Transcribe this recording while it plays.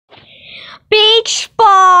Beach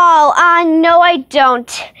ball! No, I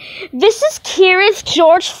don't. This is Curious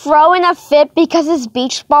George throwing a fit because his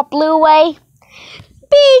beach ball blew away.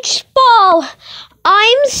 Beach ball!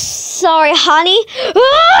 I'm sorry, honey.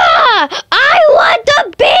 I want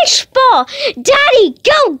the beach ball! Daddy,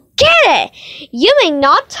 go get it! You may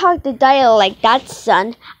not talk to Daddy like that,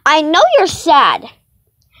 son. I know you're sad.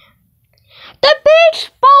 The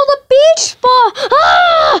beach ball! The beach ball!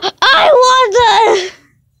 I want the...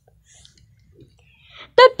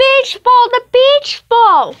 The beach ball! The beach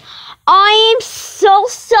ball! I am so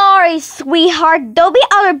sorry, sweetheart. There'll be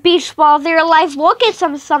other beach balls in your life. We'll get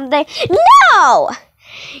some someday. No!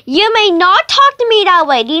 You may not talk to me that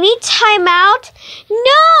way. Do you need time out?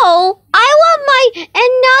 No! I want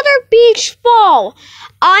another beach ball.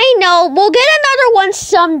 I know. We'll get another one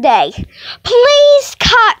someday. Please,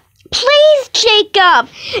 please, Jacob.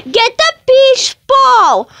 Get the beach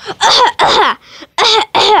ball.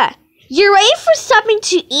 You ready for something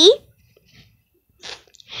to eat?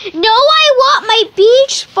 No, I want my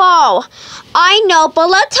beach ball. I know, but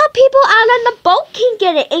let's how people out on the boat can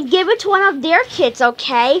get it and give it to one of their kids,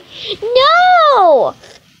 okay? No!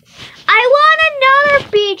 I want another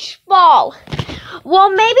beach ball. Well,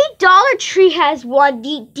 maybe Dollar Tree has one. Do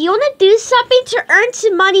you want to do something to earn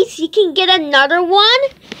some money so you can get another one?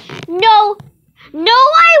 No,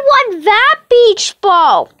 I want that beach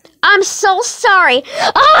ball. I'm so sorry.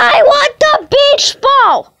 I want the beach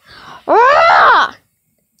ball.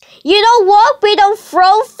 You know what? We don't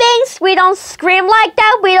throw things. We don't scream like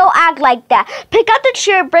that. We don't act like that. Pick up the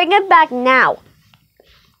chair. Bring it back now.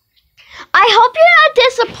 I hope you're not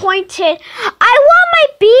disappointed. I want my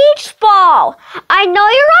beach ball. I know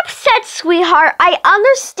you're upset, sweetheart. I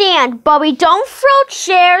understand. But we don't throw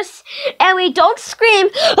chairs and we don't scream.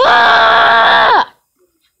 Pick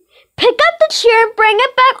up the chair and bring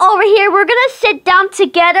it back over here. We're going to sit down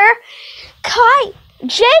together.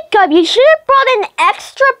 Jacob, you should have brought an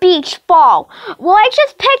extra beach ball. Well, I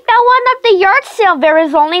just picked that one up the yard sale. There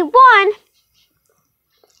is only one.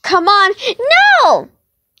 Come on. No!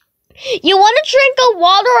 You want a drink of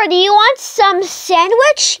water or do you want some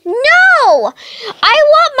sandwich? No! I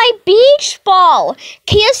want my beach ball.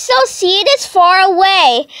 Can you still see it? It's far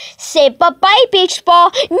away. Say bye-bye, beach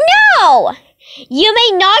ball. No! You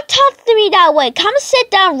may not talk to me that way. Come sit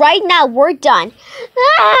down right now. We're done.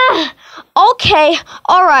 Okay.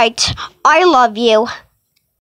 All right. I love you.